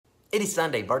It is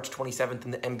Sunday, March 27th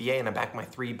in the NBA, and I'm back with my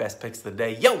 3 best picks of the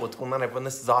day. Yo, what's going on, everyone?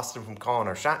 This is Austin from Calling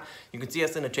Our Shot. You can see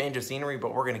us in a change of scenery,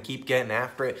 but we're going to keep getting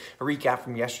after it. A recap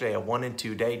from yesterday, a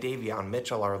 1-2 day. Davion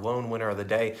Mitchell, our lone winner of the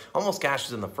day, almost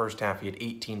cashes in the first half. He had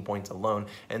 18 points alone.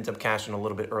 Ends up cashing a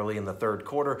little bit early in the third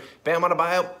quarter. Bam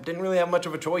Adebayo didn't really have much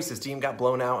of a choice. His team got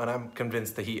blown out, and I'm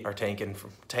convinced the Heat are tanking.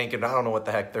 I don't know what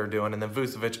the heck they're doing. And then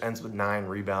Vucevic ends with 9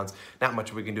 rebounds. Not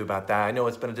much we can do about that. I know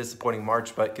it's been a disappointing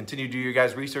March, but continue to do your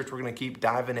guys' research. We're going to keep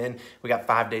diving in. We got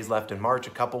 5 days left in March, a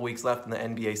couple weeks left in the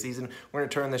NBA season. We're going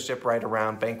to turn this ship right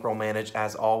around, bankroll manage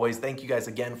as always. Thank you guys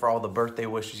again for all the birthday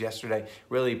wishes yesterday.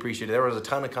 Really appreciate it. There was a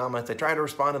ton of comments. I tried to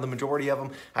respond to the majority of them.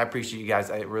 I appreciate you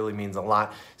guys. It really means a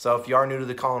lot. So if you are new to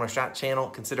the Calling Our Shot channel,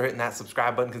 consider hitting that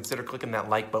subscribe button. Consider clicking that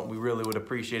like button. We really would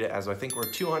appreciate it, as I think we're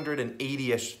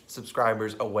 280-ish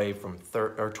subscribers away from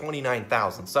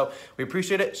 29,000. So we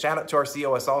appreciate it. Shout out to our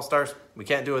COS All-Stars. We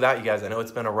can't do it without you guys. I know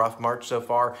it's been a rough March so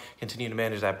far. Continue to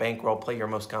manage that bankroll, play your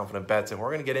most confident bets, and we're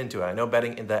going to get into it. I know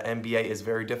betting in the NBA is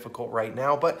very difficult right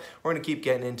now, but we're going to keep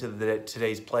getting into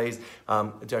today's plays.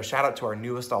 Shout out to our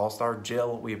newest All-Star,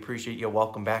 Jill. We appreciate you.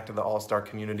 Welcome back to the All-Star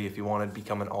community. If you want to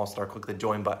become an All-Star, click the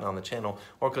join button on the channel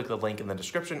or click the link in the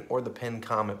description or the pinned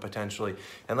comment potentially.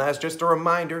 And last, just a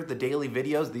reminder, the daily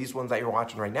videos, these ones that you're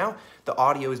watching right now, the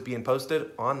audio is being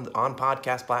posted on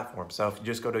podcast platforms. So if you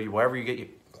just go to wherever you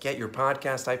get your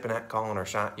podcast, type in at Calling Our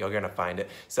Shot, you're going to find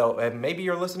it. So maybe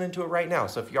you're listening to it right now.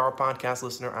 So if you are a podcast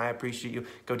listener, I appreciate you.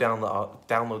 Go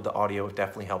download the audio. It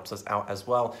definitely helps us out as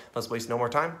well. Let's waste no more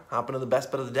time. Hop into the best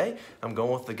bet of the day. I'm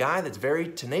going with the guy that's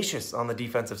very tenacious on the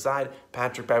defensive side,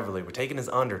 Patrick Beverley. We're taking his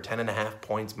under 10.5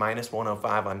 points, minus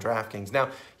 105 on DraftKings. Now,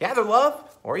 you either love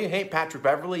or you hate Patrick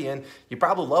Beverley, and you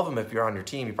probably love him if you're on your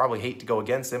team. You probably hate to go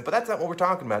against him, but that's not what we're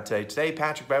talking about today. Today,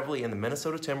 Patrick Beverley and the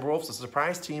Minnesota Timberwolves, a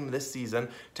surprise team this season,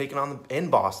 in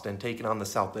Boston, taking on the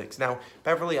Celtics. Now,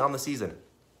 Beverley on the season,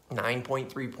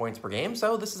 9.3 points per game.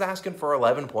 So this is asking for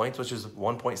 11 points, which is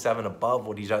 1.7 above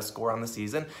what he does score on the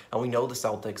season. And we know the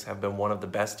Celtics have been one of the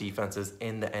best defenses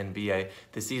in the NBA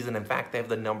this season. In fact, they have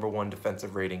the #1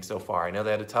 defensive rating so far. I know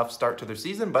they had a tough start to their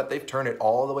season, but they've turned it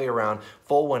all the way around,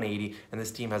 full 180, and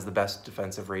this team has the best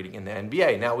defensive rating in the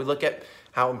NBA. Now we look at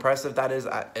how impressive that is.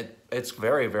 It's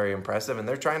very, very impressive, and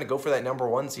they're trying to go for that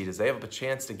 #1 seed, as they have a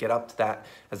chance to get up to that,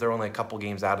 as they're only a couple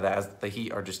games out of that, as the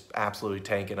Heat are just absolutely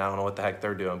tanking. I don't know what the heck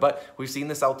they're doing, but we've seen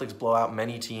the Celtics blow out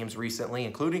many teams recently,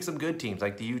 including some good teams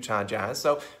like the Utah Jazz,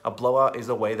 so a blowout is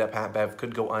a way that Pat Bev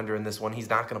could go under in this one. He's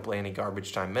not going to play any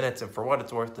garbage time minutes, and for what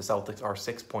it's worth, the Celtics are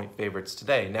 6-point favorites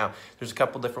today. Now, there's a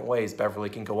couple different ways Beverley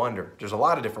can go under. There's a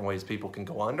lot of different ways people can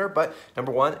go under, but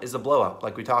 #1 is a blowout,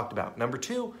 like we talked about.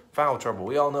 #2, foul trouble.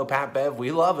 We all know Pat Bev,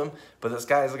 we love him, but this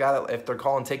guy's a guy that, if they're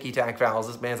calling ticky-tack fouls,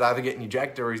 this man's either getting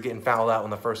ejected or he's getting fouled out in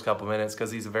the first couple minutes,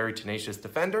 because he's a very tenacious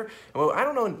defender. And I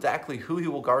don't know exactly who he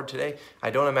will guard today.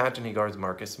 I don't imagine he guards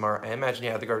Marcus Smart. I imagine he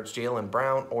either guards Jaylen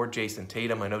Brown or Jason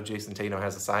Tatum. I know Jason Tatum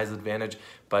has a size advantage,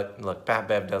 but look, Pat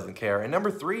Bev doesn't care. And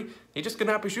 #3, he just could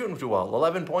not be shooting too well.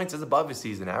 11 points is above his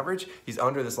season average. He's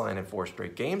under this line in 4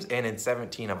 straight games, and in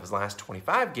 17 of his last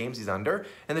 25 games, he's under.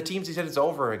 And the teams he said it's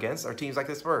over against are teams like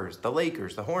the Spurs, the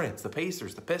Lakers, the Hornets, the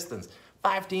Pacers, the Pistons.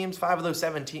 5 teams, 5 of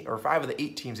the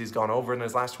 8 teams he's gone over in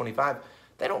his last 25.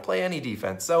 They don't play any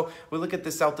defense. So we look at the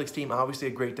Celtics team, obviously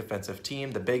a great defensive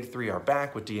team. The big 3 are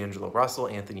back with D'Angelo Russell,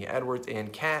 Anthony Edwards,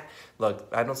 and Cat. Look,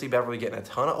 I don't see Beverley getting a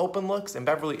ton of open looks, and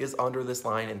Beverley is under this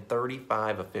line in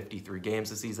 35 of 53 games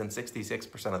this season,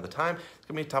 66% of the time. It's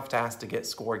going to be a tough task to get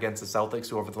score against the Celtics,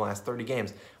 who over the last 30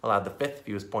 games allowed the 5th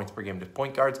fewest points per game to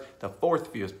point guards, the 4th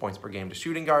fewest points per game to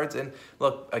shooting guards. And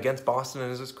look, against Boston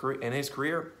in his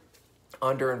career,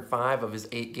 under in 5 of his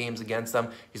 8 games against them.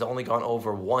 He's only gone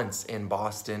over once in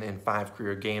Boston in 5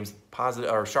 career games.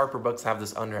 Sharper books have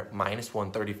this under at minus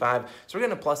 135. So we're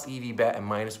getting a plus EV bet at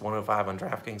minus 105 on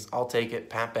DraftKings. I'll take it.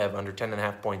 Pat Bev under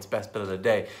 10.5 points, best bet of the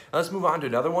day. Now let's move on to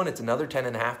another one. It's another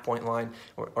 10.5 point line,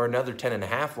 or another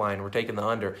 10.5 line. We're taking the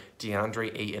under.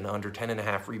 DeAndre Ayton under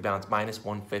 10.5 rebounds, minus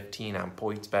 115 on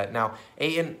points bet. Now,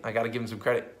 Ayton, I got to give him some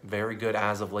credit. Very good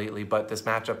as of lately, but this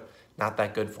matchup, not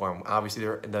that good for him. Obviously,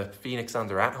 the Phoenix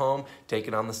Suns are at home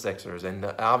taking on the Sixers. And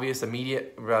the obvious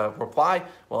immediate reply,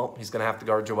 well, he's going to have to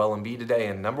guard Joel Embiid today.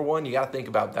 And #1, you got to think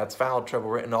about that's foul trouble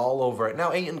written all over it.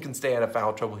 Now, Ayton can stay out of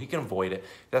foul trouble. He can avoid it.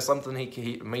 That's something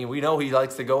we know he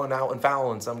likes to go out and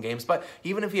foul in some games. But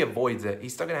even if he avoids it,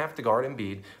 he's still going to have to guard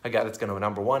Embiid, a guy that's going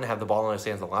to, #1, have the ball in his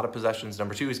hands a lot of possessions.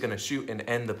 #2, he's going to shoot and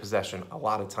end the possession a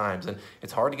lot of times. And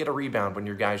it's hard to get a rebound when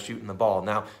your guy's shooting the ball.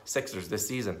 Now, Sixers this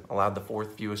season allowed the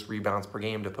 4th fewest rebounds per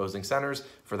game to opposing centers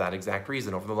for that exact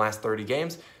reason. Over the last 30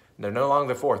 games, They're no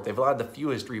longer fourth. They've allowed the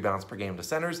fewest rebounds per game to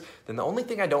centers. Then the only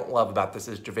thing I don't love about this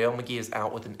is JaVale McGee is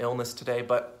out with an illness today,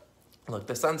 but look,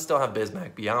 the Suns still have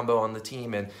Bismack Biyombo on the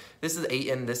team, and this is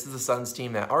Ayton. This is the Suns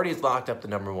team that already has locked up the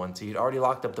number 1 seed, already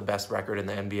locked up the best record in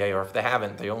the NBA, or if they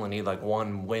haven't, they only need like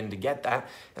 1 win to get that.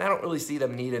 And I don't really see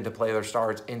them needing to play their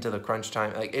stars into the crunch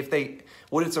time. Like, if they,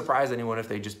 would it surprise anyone if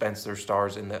they just bench their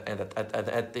stars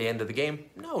at the end of the game?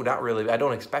 No, not really. I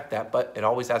don't expect that, but it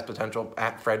always has potential.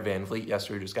 At Fred VanVleet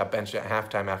yesterday just got benched at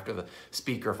halftime after the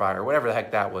speaker fire, whatever the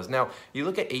heck that was. Now, you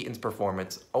look at Ayton's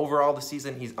performance. Overall this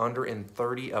season, he's under in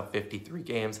 30 of 53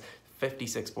 games,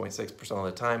 56.6% of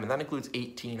the time, and that includes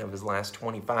 18 of his last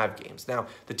 25 games. Now,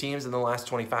 the teams in the last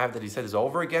 25 that he said is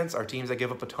over against are teams that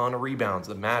give up a ton of rebounds.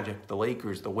 The Magic, the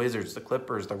Lakers, the Wizards, the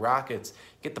Clippers, the Rockets.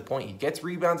 Get the point. He gets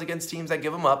rebounds against teams that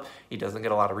give him up. He doesn't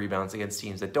get a lot of rebounds against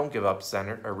teams that don't give up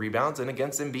rebounds. And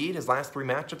against Embiid, his last 3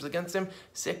 matchups against him,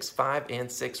 6, 5,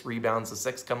 and 6 rebounds. The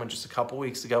 6 coming just a couple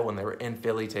weeks ago when they were in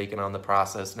Philly taking on the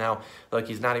process. Now, look,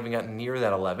 he's not even gotten near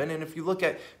that 11. And if you look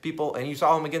at people, and you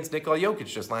saw him against Nikola Jokic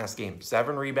just last game,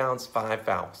 7 rebounds, 5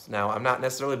 fouls. Now, I'm not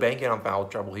necessarily banking on foul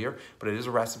trouble here, but it is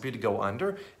a recipe to go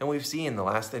under. And we've seen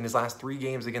in his last 3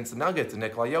 games against the Nuggets, and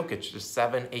Nikola Jokic, just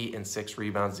 7, 8, and 6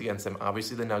 rebounds against them.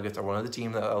 Obviously, the Nuggets are one of the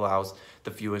teams that allows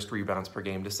the fewest rebounds per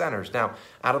game to centers. Now,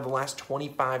 out of the last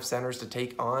 25 centers to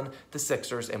take on the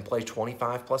Sixers and play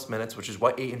 25 plus minutes, which is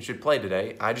what Ayton should play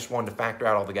today, I just wanted to factor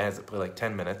out all the guys that play like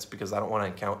 10 minutes because I don't want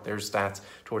to count their stats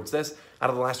towards this. Out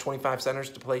of the last 25 centers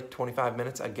to play 25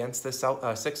 minutes against this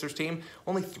Sixers team,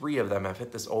 only 3 of them have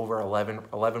hit this over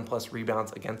 11 plus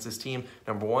rebounds against this team.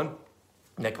 Number 1,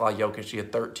 Nikola Jokic, he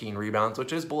had 13 rebounds,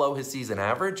 which is below his season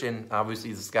average, and obviously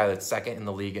he's this guy that's second in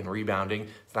the league in rebounding.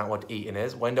 It's not what Ayton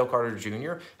is. Wendell Carter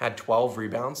Jr. had 12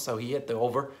 rebounds, so he hit the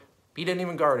over. He didn't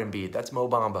even guard Embiid. That's Mo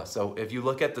Bamba. So if you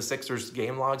look at the Sixers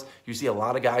game logs, you see a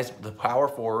lot of guys, the power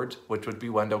forwards, which would be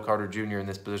Wendell Carter Jr. in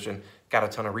this position, got a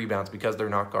ton of rebounds because they're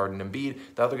not guarding Embiid.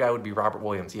 The other guy would be Robert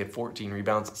Williams. He had 14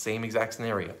 rebounds, same exact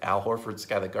scenario. Al Horford's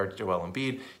the guy that guards Joel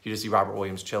Embiid. You just see Robert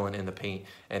Williams chilling in the paint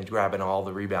and grabbing all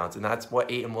the rebounds. And that's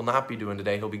what Ayton will not be doing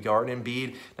today. He'll be guarding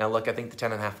Embiid. Now look, I think the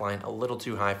 10.5 line, a little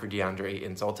too high for DeAndre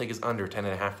Ayton, so I'll take his under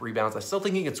 10.5 rebounds. I still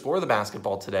think he can score the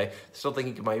basketball today. Still think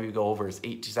he could maybe go over his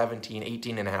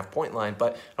 18.5 point line,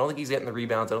 but I don't think he's getting the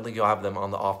rebounds. I don't think he'll have them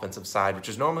on the offensive side, which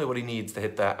is normally what he needs to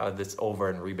hit that this over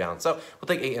and rebound. So we'll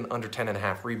take Ayton under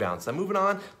 10.5 rebounds. Now moving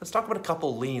on, let's talk about a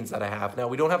couple leans that I have. Now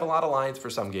we don't have a lot of lines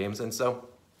for some games, and so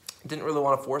didn't really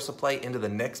want to force a play into the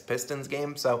Knicks-Pistons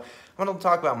game, so I'm going to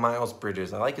talk about Miles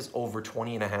Bridges. I like his over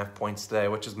 20.5 points today,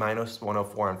 which is minus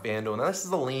 104 on FanDuel. Now, this is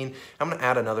a lean. I'm going to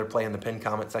add another play in the pinned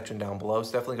comment section down below,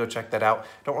 so definitely go check that out.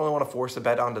 Don't really want to force a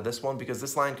bet onto this one because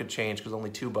this line could change because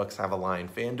only 2 books have a line,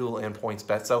 FanDuel and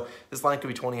PointsBet. So this line could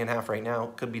be 20.5 right now,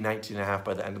 could be 19.5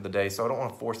 by the end of the day, so I don't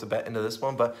want to force a bet into this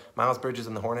one, but Miles Bridges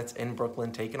and the Hornets in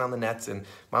Brooklyn taking on the Nets, and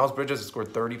Miles Bridges has scored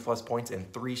 30-plus points in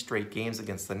 3 straight games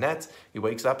against the Nets. He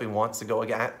wakes up and wants to go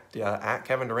at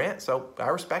Kevin Durant, so I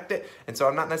respect it, and so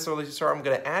I'm not necessarily sure I'm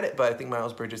going to add it, but I think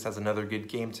Miles Bridges has another good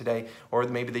game today, or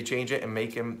maybe they change it and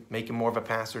make him more of a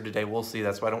passer today. We'll see.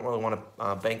 That's why I don't really want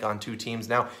to bank on 2 teams.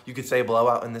 Now, you could say a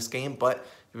blowout in this game, but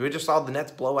we just saw the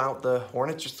Nets blow out the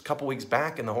Hornets just a couple weeks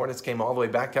back, and the Hornets came all the way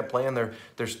back, kept playing their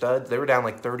studs. They were down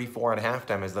like 34 at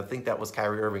halftime, as I think that was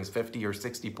Kyrie Irving's 50 or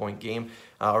 60-point game,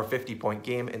 or 50-point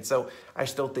game. And so I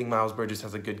still think Miles Bridges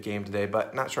has a good game today,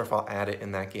 but not sure if I'll add it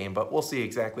in that game. But we'll see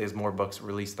exactly as more books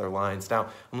release their lines. Now,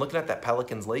 I'm looking at that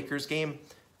Pelicans-Lakers game.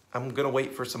 I'm going to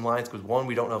wait for some lines because, one,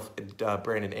 we don't know if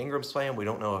Brandon Ingram's playing. We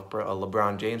don't know if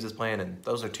LeBron James is playing, and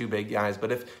those are 2 big guys. But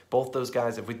if both those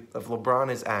guys, if LeBron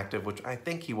is active, which I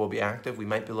think he will be active, we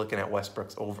might be looking at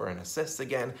Westbrook's over in assists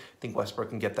again. I think Westbrook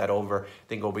can get that over. I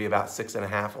think it'll be about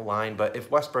 6.5 a line. But if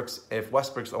Westbrook's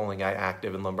the only guy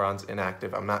active and LeBron's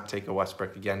inactive, I'm not taking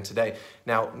Westbrook again today.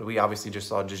 Now, we obviously just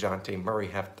saw DeJounte Murray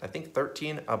have, I think,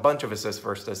 13, a bunch of assists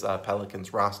versus this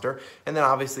Pelicans roster. And then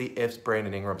obviously if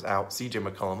Brandon Ingram's out, CJ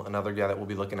McCollum, another guy that we'll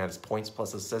be looking at his points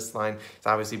plus assists line. He's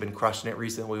obviously been crushing it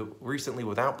recently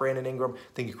without Brandon Ingram. I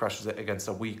think he crushes it against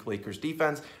a weak Lakers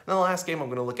defense. And then the last game, I'm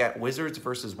going to look at Wizards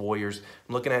versus Warriors.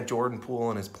 I'm looking at Jordan Poole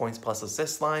and his points plus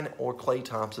assists line, or Klay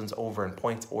Thompson's over in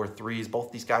points or threes.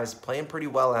 Both these guys playing pretty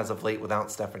well as of late without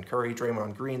Stephen Curry.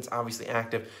 Draymond Green's obviously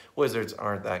active. Wizards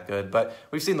aren't that good, but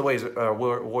we've seen the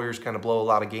Warriors kind of blow a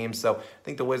lot of games, so I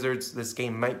think the Wizards, this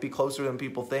game might be closer than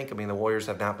people think. I mean, the Warriors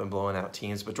have not been blowing out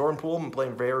teams, but Jordan Poole been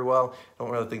playing very very well. I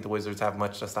don't really think the Wizards have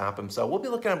much to stop them. So we'll be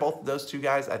looking at both of those two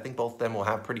guys. I think both of them will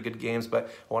have pretty good games, but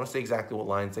I want to see exactly what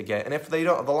lines they get. And if the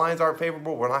lines aren't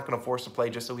favorable, we're not going to force a play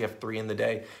just so we have 3 in the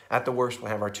day. At the worst,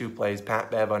 we'll have our 2 plays,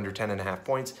 Pat Bev under 10.5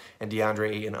 points and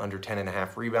DeAndre Ayton under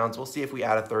 10.5 rebounds. We'll see if we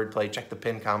add a third play. Check the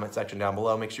pinned comment section down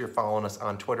below. Make sure you're following us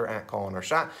on Twitter at Calling Our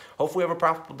Shot. Hopefully we have a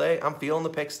profitable day. I'm feeling the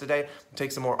picks today. We'll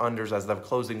take some more unders as the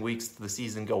closing weeks of the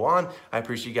season go on. I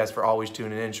appreciate you guys for always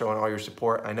tuning in, showing all your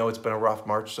support. I know it's been a rough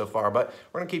March so far, but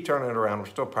we're going to keep turning it around. We're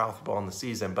still profitable in the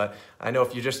season, but I know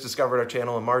if you just discovered our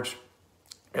channel in March,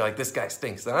 you're like, this guy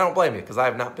stinks. And I don't blame you because I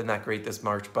have not been that great this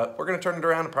March, but we're going to turn it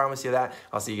around. I promise you that.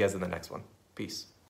 I'll see you guys in the next one. Peace.